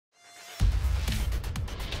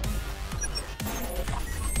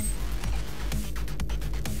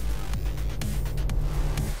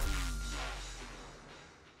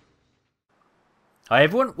Hi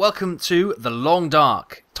everyone, welcome to The Long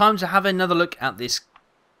Dark. Time to have another look at this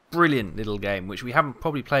brilliant little game, which we haven't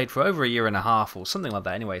probably played for over a year and a half or something like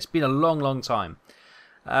that. Anyway, it's been a long time.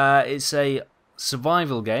 It's a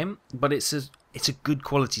survival game, but it's a good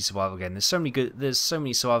quality survival game. There's so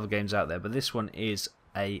many survival games out there, but this one is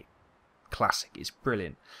a classic. It's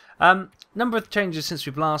brilliant. Number of changes since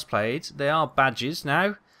we've last played. There are badges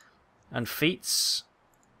now and feats.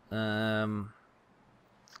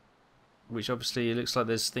 Which obviously looks like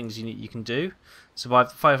there's things you can do.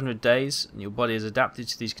 Survive 500 days and your body is adapted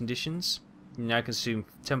to these conditions. You now consume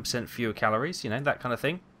 10% fewer calories, that kind of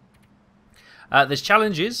thing. There's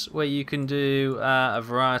challenges where you can do a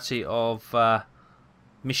variety of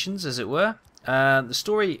missions, as it were. The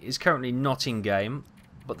story is currently not in game,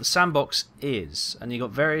 but the sandbox is, and you've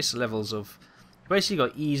got various levels of. Basically,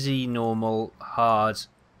 got easy, normal, hard,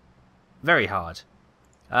 very hard.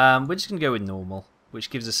 We're just going to go with normal, which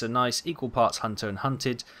gives us a nice equal parts hunter and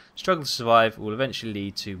hunted. Struggle to survive will eventually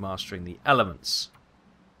lead to mastering the elements.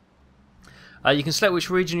 You can select which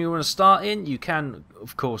region you want to start in. You can,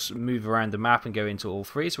 of course, move around the map and go into all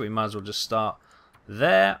three, so we might as well just start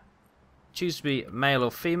there. Choose to be male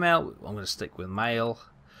or female. I'm going to stick with male.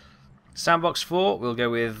 Sandbox 4, we'll go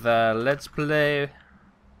with let's play.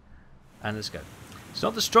 And let's go. It's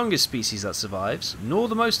not the strongest species that survives, nor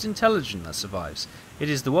the most intelligent that survives. It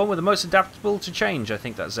is the one with the most adaptable to change, I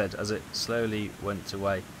think that said, as it slowly went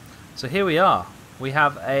away. So here we are. We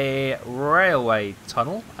have a railway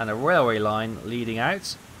tunnel and a railway line leading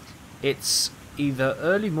out. It's either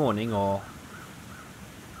early morning or...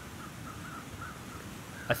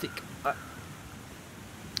 I think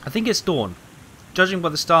it's dawn. Judging by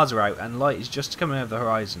the stars are out and light is just coming over the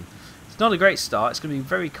horizon. It's not a great start. It's going to be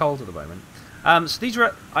very cold at the moment. So these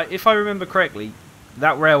are, if I remember correctly,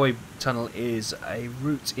 that railway tunnel is a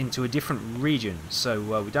route into a different region, so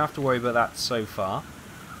we don't have to worry about that so far.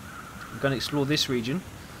 We're going to explore this region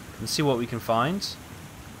and see what we can find.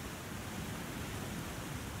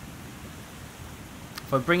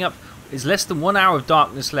 If I bring up, there's less than 1 hour of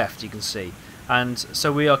darkness left, you can see, and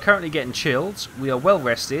so we are currently getting chilled. We are well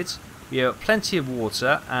rested, we have plenty of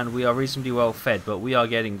water, and we are reasonably well fed, but we are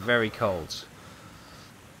getting very cold.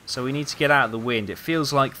 So we need to get out of the wind. It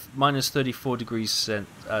feels like minus 34 degrees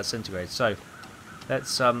centigrade. So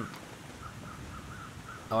let's. Oh,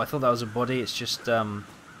 I thought that was a body. It's just some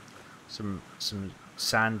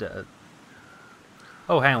sand.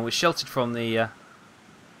 Oh, hang on. We're sheltered from the.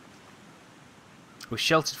 We're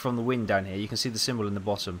sheltered from the wind down here. You can see the symbol in the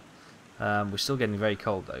bottom. We're still getting very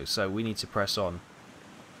cold though, so we need to press on.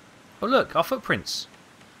 Oh look, our footprints.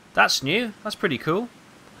 That's new. That's pretty cool.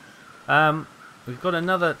 We've got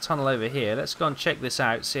another tunnel over here. Let's go and check this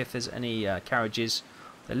out, see if there's any carriages.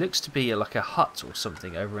 There looks to be like a hut or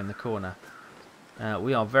something over in the corner.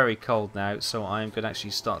 We are very cold now, so I'm going to actually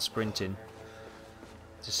start sprinting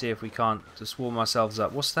to see if we can't just warm ourselves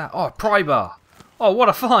up. What's that? Oh, a pry bar! Oh, what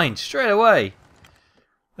a find! Straight away!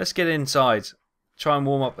 Let's get inside. Try and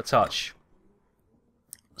warm up a touch.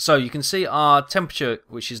 So you can see our temperature,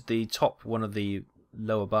 which is the top one of the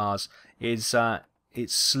lower bars, is...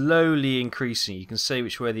 it's slowly increasing. You can see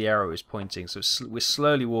which way the arrow is pointing. So we're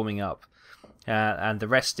slowly warming up. And the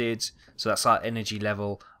rested, so that's our energy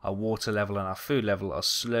level, our water level, and our food level are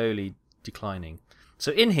slowly declining.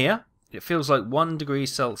 So in here, it feels like 1 degree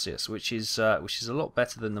Celsius, which is a lot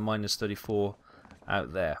better than the minus 34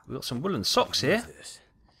 out there. We've got some woolen socks here.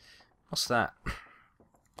 What's that?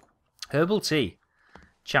 Herbal tea.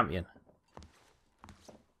 Champion.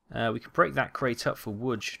 We can break that crate up for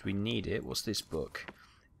wood should we need it. What's this book?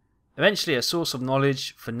 Eventually a source of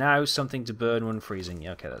knowledge. For now, something to burn when freezing.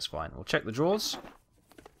 Yeah, okay, that's fine. We'll check the drawers.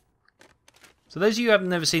 So those of you who have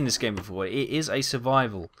never seen this game before, it is a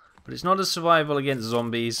survival. But it's not a survival against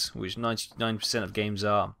zombies, which 99% of games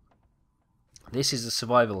are. This is a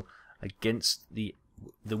survival against the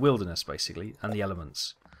wilderness, basically, and the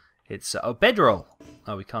elements. It's a bedroll.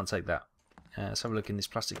 Oh, we can't take that. Let's have a look in this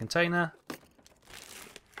plastic container.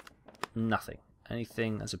 Nothing.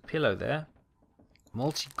 Anything? There's a pillow there.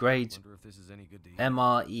 Multi-grade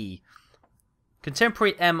MRE.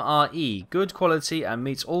 Contemporary MRE. Good quality and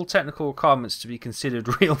meets all technical requirements to be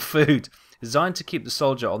considered real food. Designed to keep the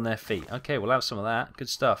soldier on their feet. Okay, we'll have some of that. Good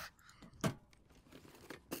stuff.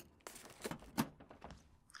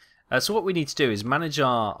 So what we need to do is manage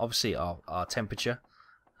obviously our temperature.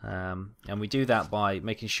 And we do that by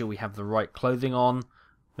making sure we have the right clothing on.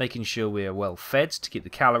 Making sure we are well fed to keep the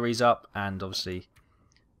calories up, and obviously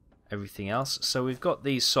everything else. So we've got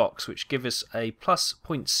these socks which give us a plus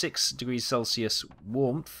 0.6 degrees Celsius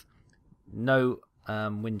warmth, no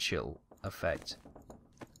wind chill effect.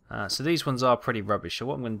 So these ones are pretty rubbish. So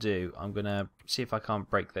what I'm going to do, I'm going to see if I can't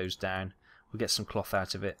break those down. We'll get some cloth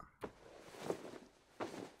out of it.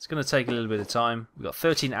 It's going to take a little bit of time. We've got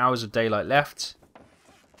 13 hours of daylight left.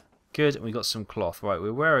 Good, and we've got some cloth. Right,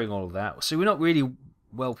 we're wearing all of that. So we're not really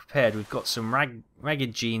well prepared. We've got some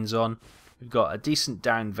ragged jeans on. We've got a decent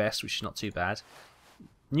down vest, which is not too bad.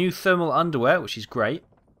 New thermal underwear, which is great.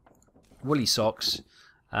 Woolly socks.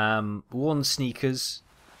 Worn sneakers.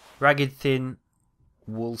 Ragged thin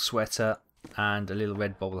wool sweater. And a little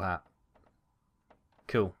red bobble hat.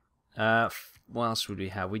 Cool. What else would we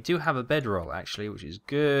have? We do have a bedroll, actually, which is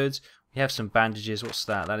good. We have some bandages. What's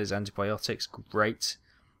that? That is antibiotics. Great.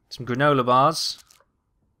 Some granola bars.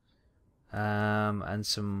 And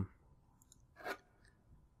some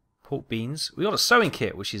pork beans. We got a sewing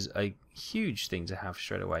kit, which is a huge thing to have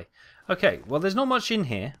straight away. Okay, well, there's not much in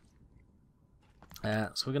here.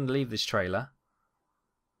 So we're going to leave this trailer.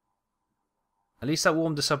 At least that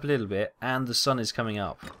warmed us up a little bit, and the sun is coming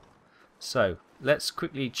up. So, let's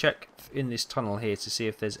quickly check in this tunnel here to see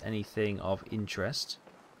if there's anything of interest.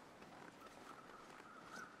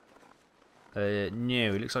 No,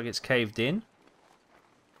 it looks like it's caved in.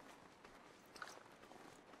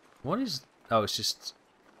 What is... Oh, it's just...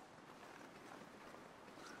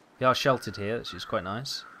 We are sheltered here, which is quite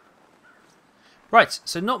nice. Right,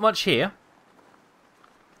 so not much here.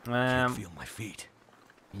 I can feel my feet.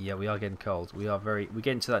 Yeah, we are getting cold. We're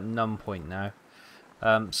getting to that numb point now.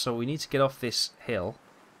 So we need to get off this hill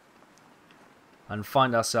and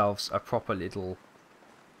find ourselves a proper little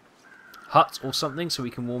hut or something so we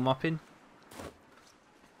can warm up in.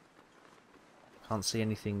 Can't see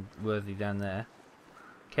anything worthy down there.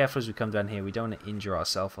 Careful as we come down here. We don't want to injure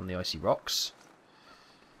ourselves on the icy rocks.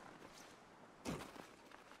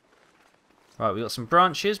 Right, we've got some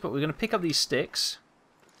branches, but we're going to pick up these sticks.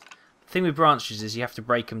 The thing with branches is you have to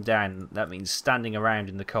break them down. That means standing around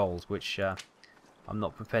in the cold, which I'm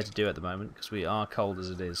not prepared to do at the moment because we are cold as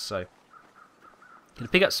it is. So, I'm going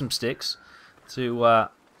to pick up some sticks to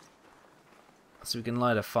so we can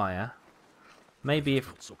light a fire. Maybe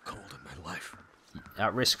if so cold in my life.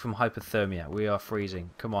 At risk from hypothermia, we are freezing.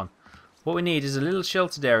 Come on. What we need is a little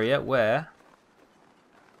sheltered area where,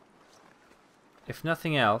 if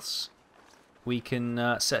nothing else, we can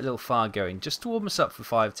set a little fire going just to warm us up for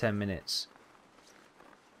 5-10 minutes.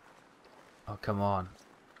 Oh, come on.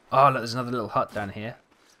 Oh, look, there's another little hut down here.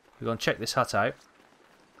 We're going to check this hut out.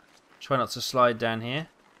 Try not to slide down here.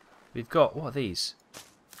 We've got, what are these?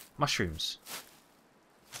 Mushrooms.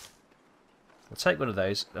 We'll take one of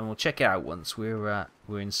those and we'll check it out once we're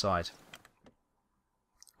inside.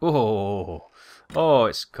 Oh,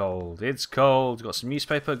 it's cold. It's cold. Got some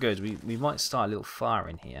newspaper. Good. We might start a little fire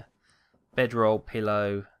in here. Bedroll,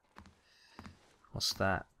 pillow. What's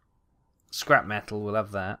that? Scrap metal. We'll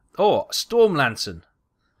have that. Oh, storm lantern.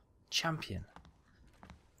 Champion.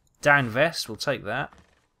 Down vest. We'll take that.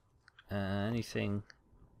 Anything?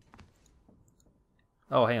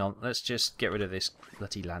 Oh, hang on. Let's just get rid of this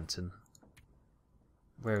bloody lantern.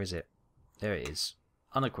 Where is it? There it is.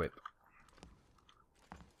 Unequip.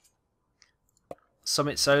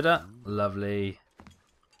 Summit soda. Lovely.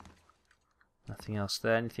 Nothing else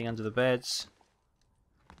there. Anything under the beds?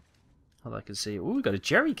 All I can see. Oh, we've got a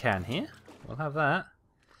jerry can here. We'll have that.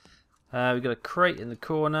 We've got a crate in the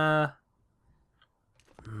corner.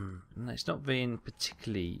 It's not being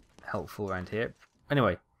particularly helpful around here.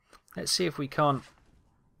 Anyway, let's see if we can't...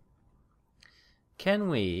 Can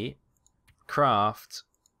we craft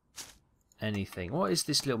anything? What is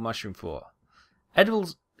this little mushroom for? Edible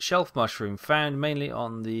shelf mushroom found mainly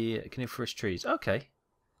on the coniferous trees. Okay.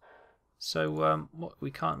 So, what,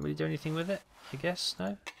 we can't really do anything with it, I guess,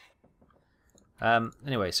 no?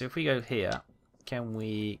 Anyway, so if we go here, can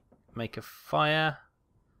we make a fire?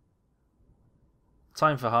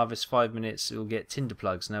 Time for harvest, 5 minutes. We'll get tinder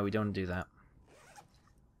plugs. No, we don't want to do that.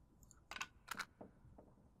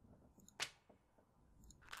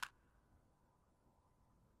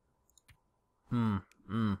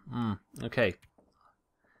 Okay.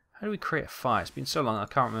 How do we create a fire? It's been so long, I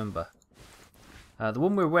can't remember. The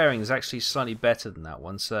one we're wearing is actually slightly better than that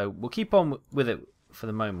one, so we'll keep on with it for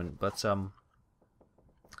the moment. But,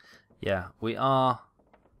 yeah, we are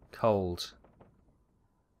cold.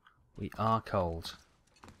 We are cold.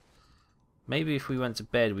 Maybe if we went to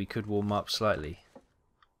bed, we could warm up slightly.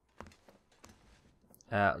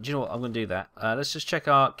 Do you know what? I'm going to do that. Let's just check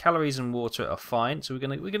our calories and water are fine. So we're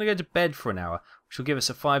gonna go to bed for an hour, which will give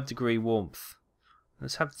us a 5-degree warmth.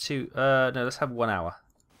 Let's have let's have 1 hour,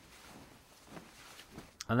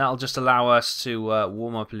 and that'll just allow us to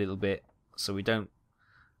warm up a little bit, so we don't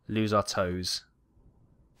lose our toes.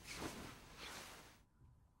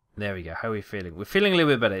 There we go. How are we feeling? We're feeling a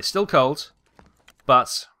little bit better. It's still cold,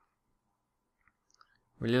 but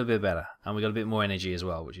we're a little bit better. And we got a bit more energy as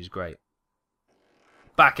well, which is great.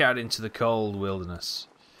 Back out into the cold wilderness.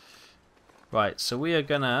 Right, so we are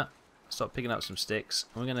going to start picking up some sticks.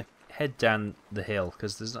 And we're going to head down the hill,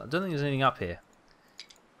 because I don't think there's anything up here.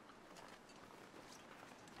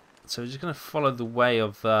 So we're just going to follow the way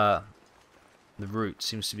of the route.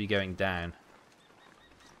 Seems to be going down.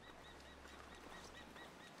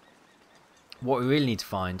 What we really need to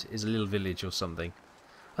find is a little village or something.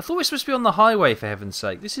 I thought we were supposed to be on the highway, for heaven's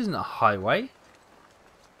sake. This isn't a highway.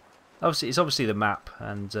 Obviously, it's obviously the map,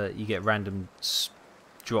 and you get random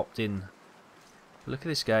dropped in. Look at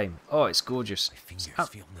this game. Oh, it's gorgeous. My fingers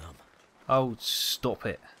feel numb. Oh, stop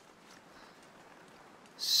it.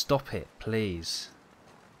 Stop it, please.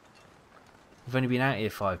 We've only been out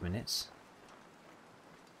here 5 minutes.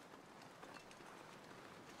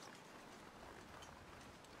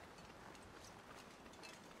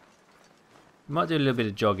 Might do a little bit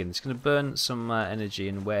of jogging. It's going to burn some energy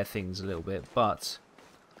and wear things a little bit, but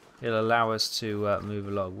it'll allow us to move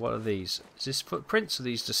along. What are these? Is this footprints or are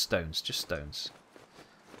these just stones? Just stones.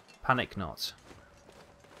 Panic not.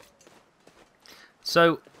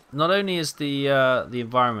 So, not only is the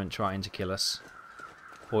environment trying to kill us,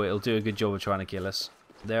 or it'll do a good job of trying to kill us,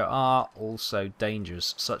 there are also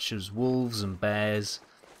dangers, such as wolves and bears,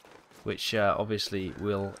 which obviously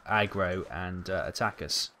will aggro and attack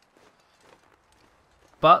us.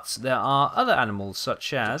 But there are other animals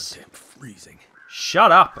such as... Damn freezing.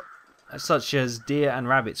 Shut up! Such as deer and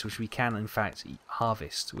rabbits, which we can in fact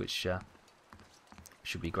harvest, which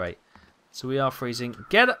should be great. So we are freezing.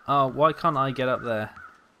 Oh, why can't I get up there?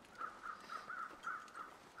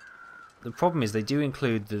 The problem is they do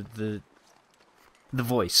include the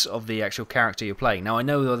voice of the actual character you're playing. Now I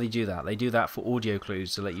know why they do that. They do that for audio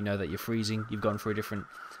clues to let you know that you're freezing. You've gone through a different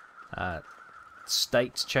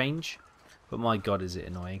state change. But my god, is it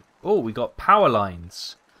annoying. Oh, we got power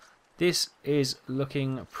lines. This is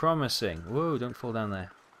looking promising. Whoa, don't fall down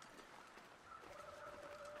there.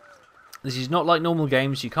 This is not like normal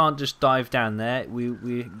games. You can't just dive down there.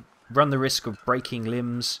 We run the risk of breaking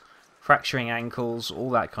limbs, fracturing ankles, all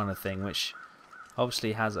that kind of thing, which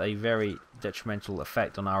obviously has a very detrimental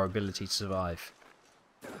effect on our ability to survive.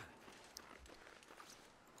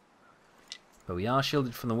 But we are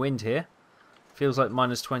shielded from the wind here. Feels like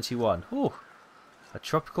minus 21. Ooh, a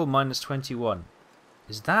tropical minus 21.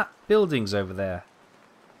 Is that buildings over there?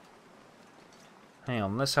 Hang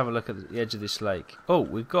on, let's have a look at the edge of this lake. Oh,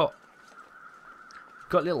 we've got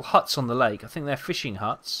little huts on the lake. I think they're fishing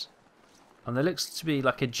huts. And there looks to be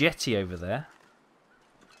like a jetty over there.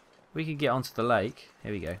 We could get onto the lake.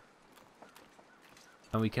 Here we go.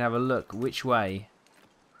 And we can have a look which way.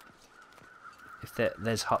 If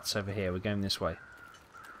there's huts over here, we're going this way.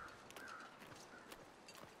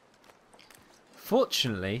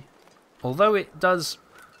 Fortunately, although it does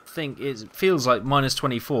feels like minus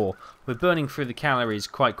 24, we're burning through the calories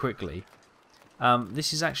quite quickly.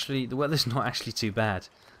 This is actually, the weather's not actually too bad.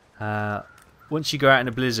 Once you go out in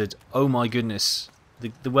a blizzard, oh my goodness,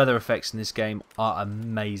 the weather effects in this game are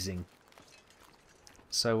amazing.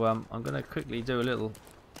 So I'm going to quickly do a little.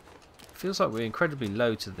 Feels like we're incredibly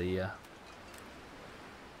low to the. Oh,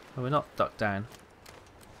 we're not ducked down.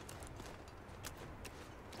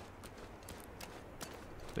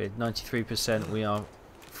 We're at 93%. We are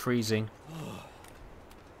freezing.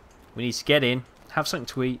 We need to get in, have something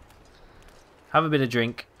to eat, have a bit of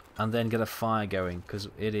drink, and then get a fire going because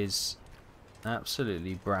it is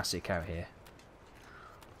absolutely brassic out here.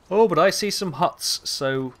 Oh, but I see some huts.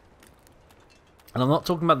 So, and I'm not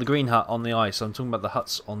talking about the green hut on the ice. I'm talking about the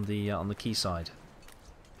huts on the quayside.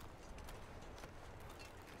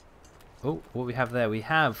 Oh, what we have there? We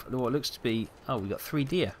have what looks to be. Oh, we got 3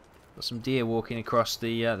 deer. Got some deer walking across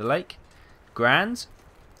the lake. Grand.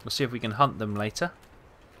 We'll see if we can hunt them later.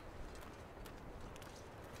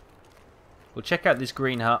 We'll check out this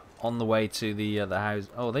green hut on the way to the house.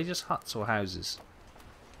 Oh, are they just huts or houses?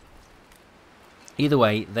 Either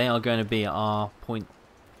way, they are going to be our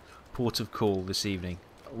port of call this evening.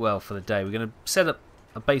 Well, for the day. We're going to set up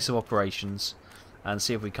a base of operations and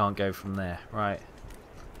see if we can't go from there. Right.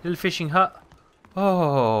 Little fishing hut.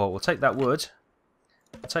 Oh, we'll take that wood.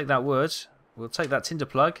 We'll take that wood. We'll take that tinder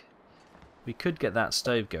plug. We could get that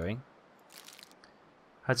stove going.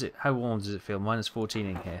 How warm does it feel? Minus 14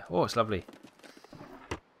 in here. Oh, it's lovely.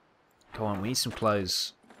 Come on, we need some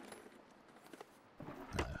clothes.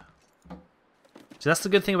 No. So that's the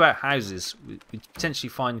good thing about houses. We potentially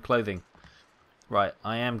find clothing. Right,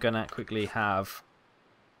 I am going to quickly have...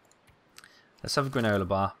 Let's have a granola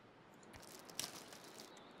bar.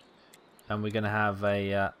 And we're going to have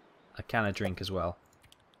a a can of drink as well,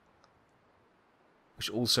 which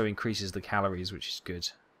also increases the calories, which is good.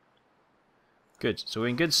 Good. So we're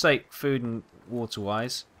in good state, food and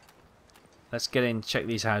water-wise. Let's get in, check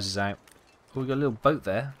these houses out. Oh, we've got a little boat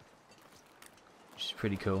there, which is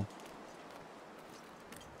pretty cool.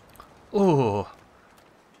 Oh,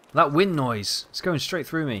 that wind noise! It's going straight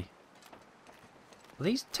through me. Are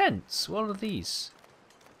these tents? What are these?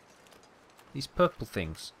 These purple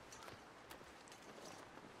things.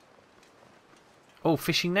 Oh,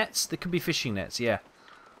 fishing nets? There could be fishing nets, yeah.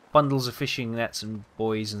 Bundles of fishing nets and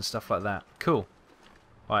buoys and stuff like that. Cool.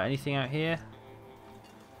 Right, anything out here?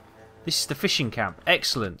 This is the fishing camp.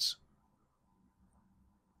 Excellent.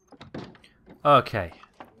 Okay.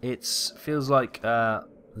 It feels like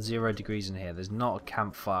 0 degrees in here. There's not a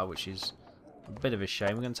campfire, which is a bit of a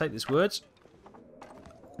shame. We're going to take this wood.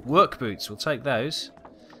 Work boots. We'll take those.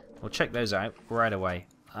 We'll check those out right away.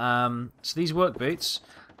 So these work boots,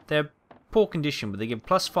 they're poor condition, but they give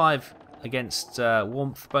 +5 against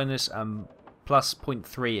warmth bonus and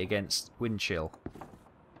 +0.3 against wind chill.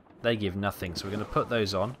 They give nothing, so we're going to put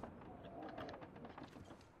those on.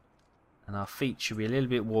 And our feet should be a little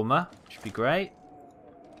bit warmer, which would be great.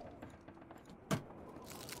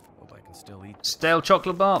 Hope I can still eat. Stale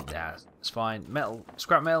chocolate bar? Yeah, it's fine. Metal,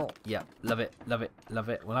 scrap metal? Yeah, love it, love it, love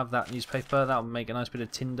it. We'll have that newspaper. That'll make a nice bit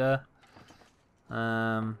of tinder.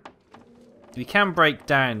 We can break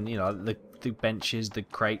down, you know, the benches, the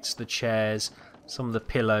crates, the chairs, some of the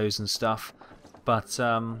pillows and stuff. But,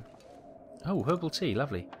 oh, herbal tea,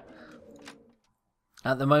 lovely.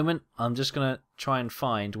 At the moment, I'm just going to try and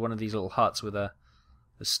find one of these little huts with a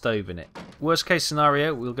stove in it. Worst case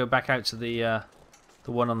scenario, we'll go back out to the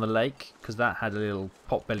one on the lake, because that had a little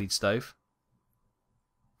pot-bellied stove.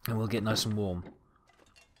 And we'll get nice and warm.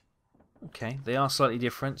 Okay, they are slightly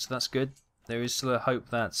different, so that's good. There is still a hope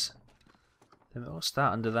that... What's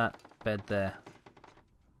that under that bed there?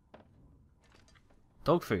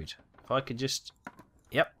 Dog food. If I could just...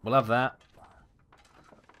 Yep, we'll have that.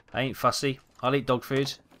 I ain't fussy. I'll eat dog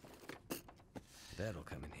food. That'll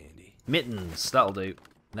come in handy. Mittens. That'll do.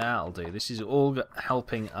 That'll do. This is all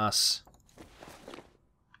helping us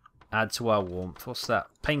add to our warmth. What's that?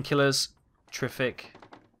 Painkillers. Terrific.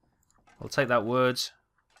 We'll take that word.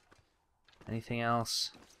 Anything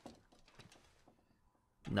else?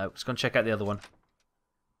 No. Let's go and check out the other one.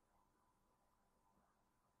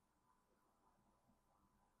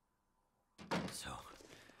 So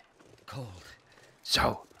cold.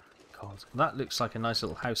 So cold. That looks like a nice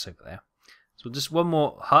little house over there. So just one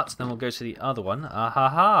more hut, then we'll go to the other one.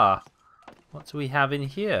 Ahaha! What do we have in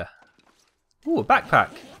here? Ooh, a backpack.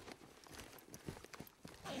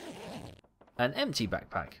 An empty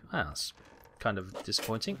backpack. Well, that's kind of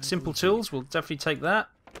disappointing. Simple tools, we'll definitely take that.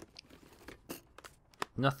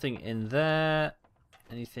 Nothing in there.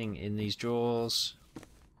 Anything in these drawers?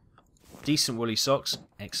 Decent woolly socks.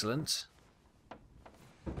 Excellent.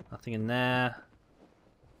 Nothing in there.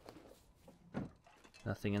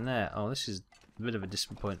 Nothing in there. Oh, this is a bit of a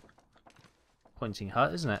disappointing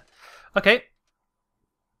hut, isn't it? Okay.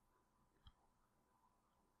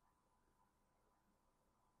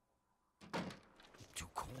 Too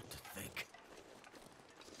cold to think.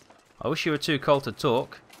 I wish you were too cold to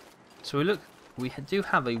talk. So we do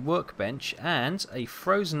have a workbench and a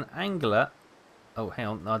frozen angler. Oh, hang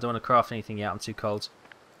on. No, I don't want to craft anything yet. I'm too cold.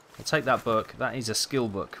 I'll take that book. That is a skill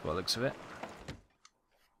book, by the looks of it.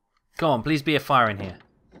 Come on, please be a fire in here.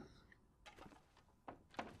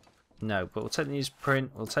 No, but we'll take the newsprint.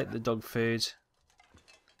 We'll take the dog food.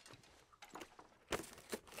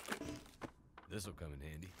 This'll come in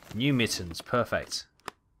handy. New mittens. Perfect.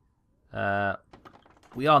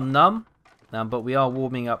 We are numb, but we are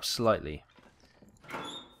warming up slightly.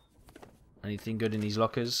 Anything good in these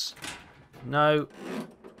lockers? No.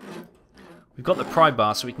 We've got the pry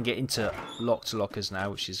bar so we can get into locked lockers now,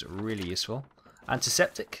 which is really useful.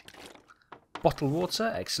 Antiseptic. Bottled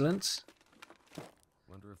water. Excellent.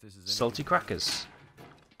 Wonder if this is Salty crackers.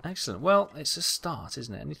 Excellent. Well, it's a start,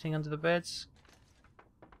 isn't it? Anything under the beds?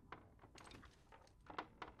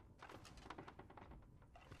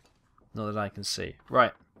 Not that I can see.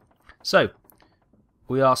 Right. So,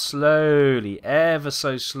 we are slowly, ever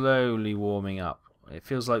so slowly warming up. It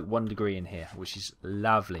feels like 1 degree in here, which is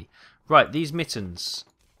lovely. Right, these mittens.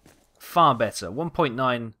 Far better.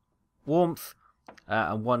 1.9 warmth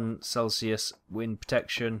and 1 Celsius wind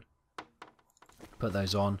protection. Put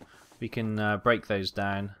those on. We can break those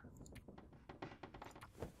down.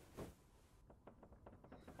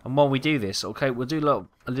 And while we do this, okay, we'll do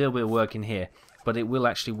a little bit of work in here, but it will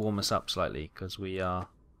actually warm us up slightly because we are.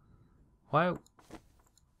 Why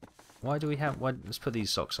do we have? Let's put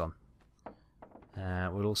these socks on.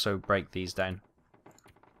 We'll also break these down.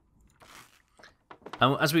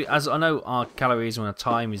 And as I know our calories and our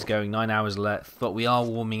time is going 9 hours left, but we are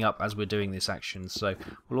warming up as we're doing this action. So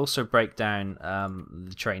we'll also break down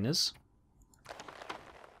the trainers.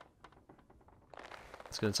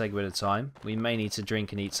 It's going to take a bit of time. We may need to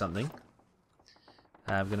drink and eat something.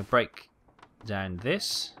 We're going to break down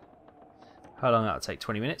this. How long that'll take?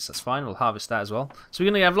 20 minutes. That's fine. We'll harvest that as well. So we're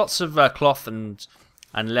going to have lots of cloth and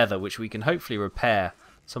leather, which we can hopefully repair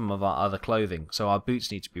some of our other clothing. So our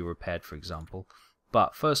boots need to be repaired, for example.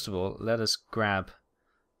 But first of all, let us grab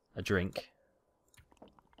a drink,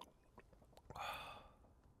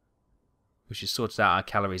 which has sorted out our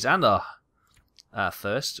calories and our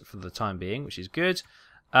thirst for the time being, which is good.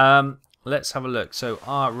 Let's have a look. So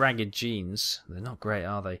our ragged jeans, they're not great,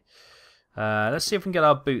 are they? Let's see if we can get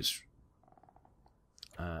our boots.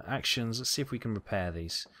 Actions, let's see if we can repair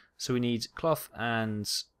these. So we need cloth and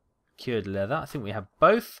cured leather. I think we have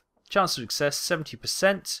both. Chance of success,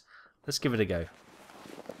 70%. Let's give it a go.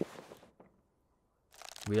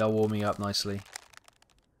 We are warming up nicely.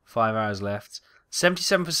 5 hours left.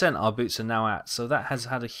 77% our boots are now at, so that has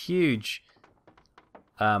had a huge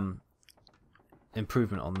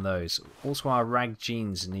improvement on those. Also our rag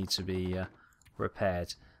jeans need to be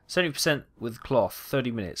repaired. 70% with cloth,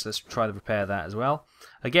 30 minutes. Let's try to repair that as well.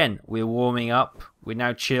 Again, we're warming up. We're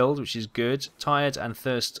now chilled, which is good. Tired and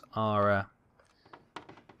thirst are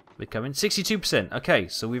becoming 62%. Okay,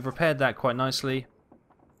 so we've repaired that quite nicely.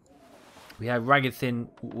 We have ragged thin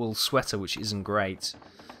wool sweater, which isn't great.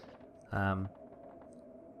 But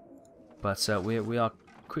we are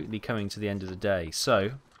quickly coming to the end of the day.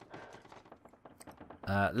 So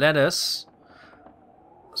let us.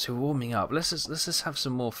 So we're warming up. Let's just have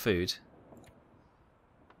some more food.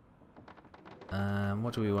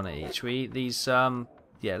 What do we want to eat? Should we eat these?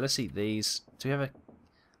 Yeah, let's eat these. Do we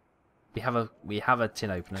have a? We have a tin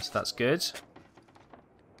opener, so that's good.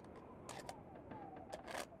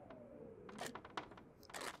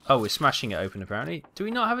 Oh, we're smashing it open apparently. Do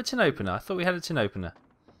we not have a tin opener? I thought we had a tin opener.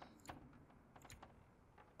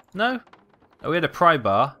 No? Oh, we had a pry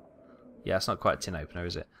bar. Yeah, it's not quite a tin opener,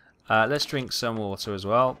 is it? Let's drink some water as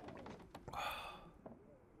well.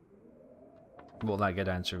 What'll that go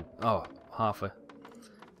down to? Oh, half a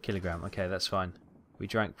kilogram. Okay, that's fine. We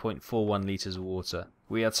drank 0.41 litres of water.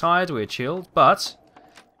 We are tired, we are chilled, but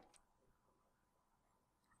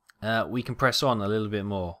we can press on a little bit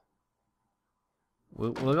more.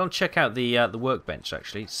 We're going to check out the workbench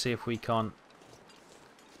actually, see if we can't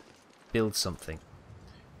build something.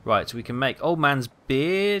 Right, so we can make old man's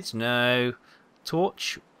beard. No,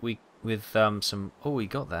 torch. With some. Oh, we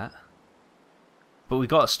got that. But we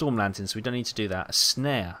got a storm lantern, so we don't need to do that. A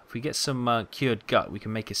snare. If we get some cured gut, we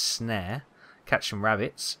can make a snare. Catch some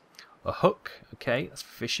rabbits. A hook. Okay, that's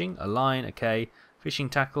fishing. A line. Okay, fishing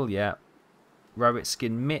tackle. Yeah. Rabbit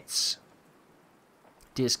skin mitts.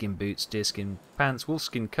 Deerskin boots. Deerskin pants.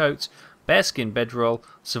 Wolfskin coat. Bearskin bedroll.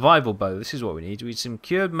 Survival bow. This is what we need. We need some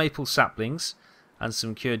cured maple saplings and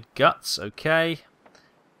some cured guts. Okay.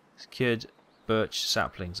 Cured birch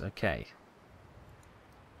saplings. Okay.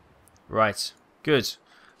 Right. Good.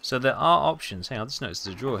 So there are options. Hang on, I just noticed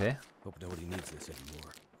there's a drawer here. Hope nobody needs this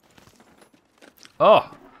anymore.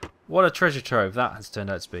 Oh! What a treasure trove that has turned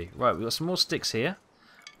out to be. Right, we've got some more sticks here.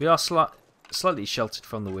 We are slightly sheltered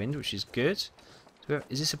from the wind, which is good.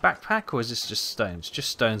 Is this a backpack or is this just stones?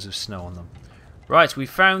 Just stones with snow on them. Right, we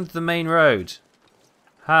found the main road.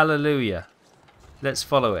 Hallelujah. Let's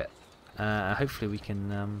follow it. Hopefully we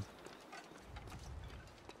can...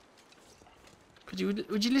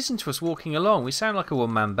 Would you listen to us walking along? We sound like a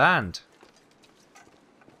one-man band.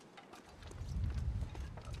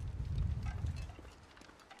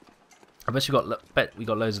 I bet we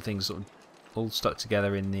got loads of things sort of all stuck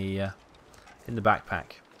together in the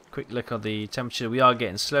backpack. Quick look at the temperature. We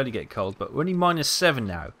are slowly getting cold, but we're only -7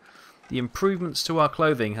 now. The improvements to our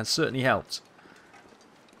clothing has certainly helped.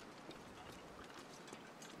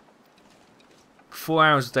 4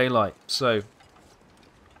 hours of daylight, so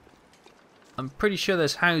I'm pretty sure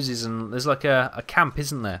there's houses and there's like a camp,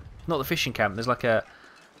 isn't there? Not the fishing camp. There's like a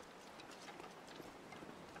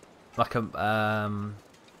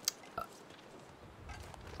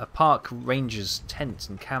park ranger's tent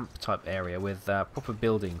and camp type area with proper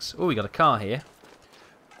buildings. Oh, we got a car here.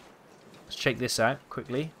 Let's check this out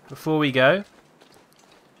quickly before we go.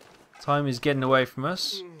 Time is getting away from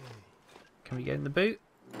us. Can we get in the boot?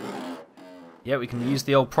 Yeah, we can use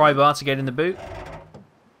the old pry bar to get in the boot.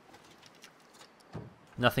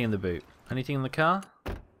 Nothing in the boot. Anything in the car?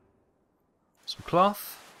 Some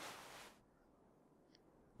cloth.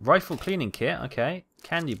 Rifle cleaning kit. Okay.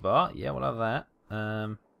 Candy bar. Yeah, we'll have that.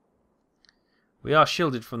 We are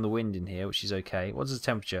shielded from the wind in here, which is okay. What's the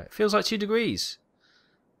temperature? It feels like 2 degrees.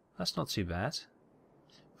 That's not too bad.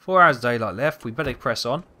 4 hours daylight left. We better press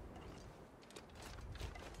on.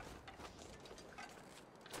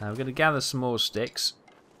 Now we're going to gather some more sticks.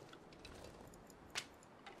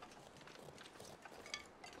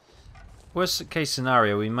 Worst case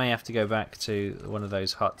scenario, we may have to go back to one of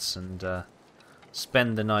those huts and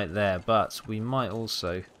spend the night there. But we might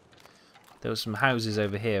also... There were some houses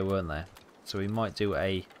over here, weren't there? So we might do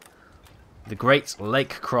the Great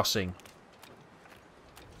Lake Crossing.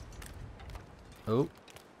 Oh,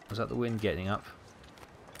 was that the wind getting up?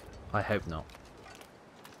 I hope not.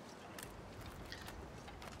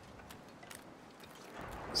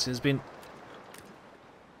 So there's been...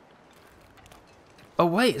 Oh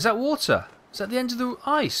wait, is that water? Is that the end of the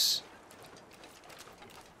ice?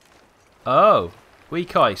 Oh,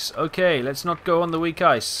 weak ice. Okay, let's not go on the weak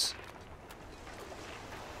ice.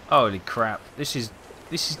 Holy crap! This is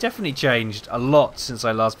definitely changed a lot since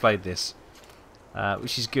I last played this,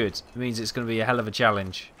 which is good. It means it's going to be a hell of a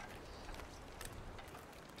challenge.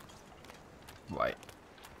 Right.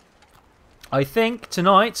 I think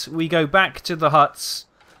tonight we go back to the huts,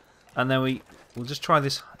 and then we'll just try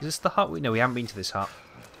this. Is this the hut? No, we haven't been to this hut.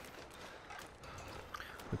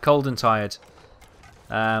 We're cold and tired,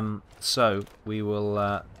 so we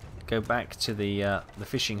will go back to the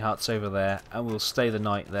fishing huts over there, and we'll stay the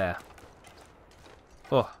night there.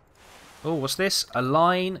 Oh, what's this? A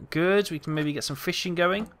line. Good. We can maybe get some fishing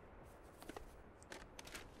going.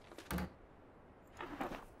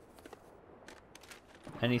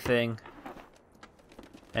 Anything?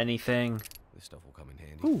 Anything? This stuff will come in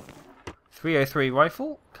handy. Ooh, 303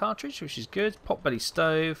 rifle cartridge, which is good. Potbelly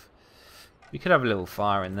stove. We could have a little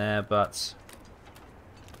fire in there, but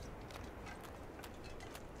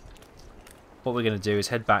what we're going to do is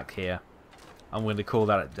head back here. I'm going to call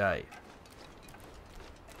that a day.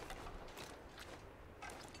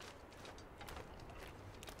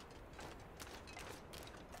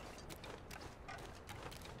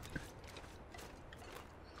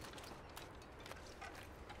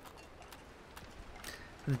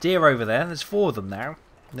 The deer over there, there's 4 of them now.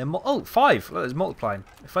 They're oh, 5! Look, there's multiplying.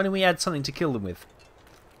 If only we had something to kill them with.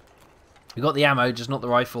 We got the ammo, just not the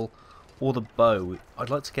rifle or the bow. I'd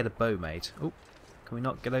like to get a bow made. Oh, can we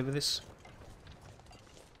not get over this?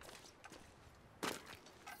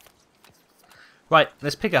 Right,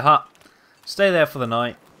 let's pick a hut. Stay there for the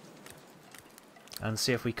night. And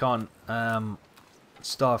see if we can't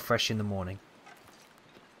start fresh in the morning.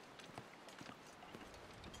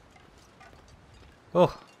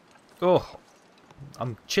 Oh,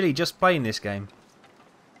 I'm chilly just playing this game.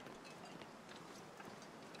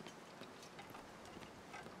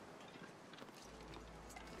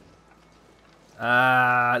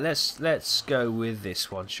 Let's go with this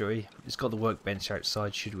one, shall we? It's got the workbench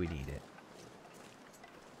outside, should we need it.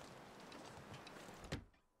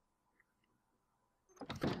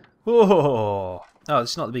 Oh,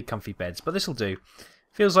 it's not the big comfy beds, but this will do.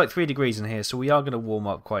 Feels like 3 degrees in here, so we are going to warm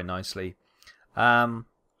up quite nicely.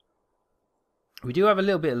 We do have a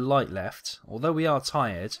little bit of light left. Although we are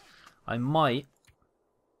tired, I might...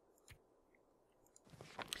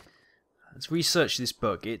 Let's research this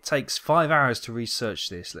book. It takes 5 hours to research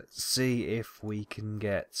this. Let's see if we can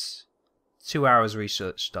get 2 hours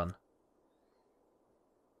research done.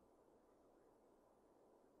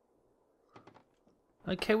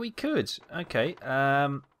 Okay, we could. Okay,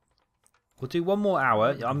 we'll do 1 more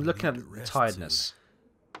hour. I'm looking at the tiredness.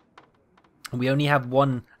 We only have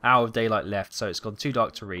 1 hour of daylight left, so it's gone too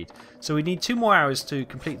dark to read. So we need 2 more hours to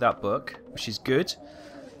complete that book, which is good.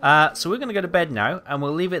 So we're going to go to bed now, and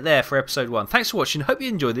we'll leave it there for episode 1. Thanks for watching. Hope you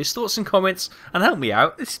enjoyed this. Thoughts and comments, and help me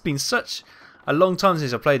out. This has been such a long time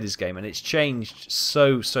since I played this game, and it's changed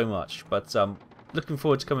so much. But looking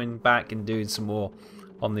forward to coming back and doing some more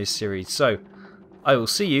on this series. So I will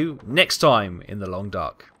see you next time in the Long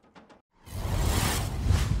Dark.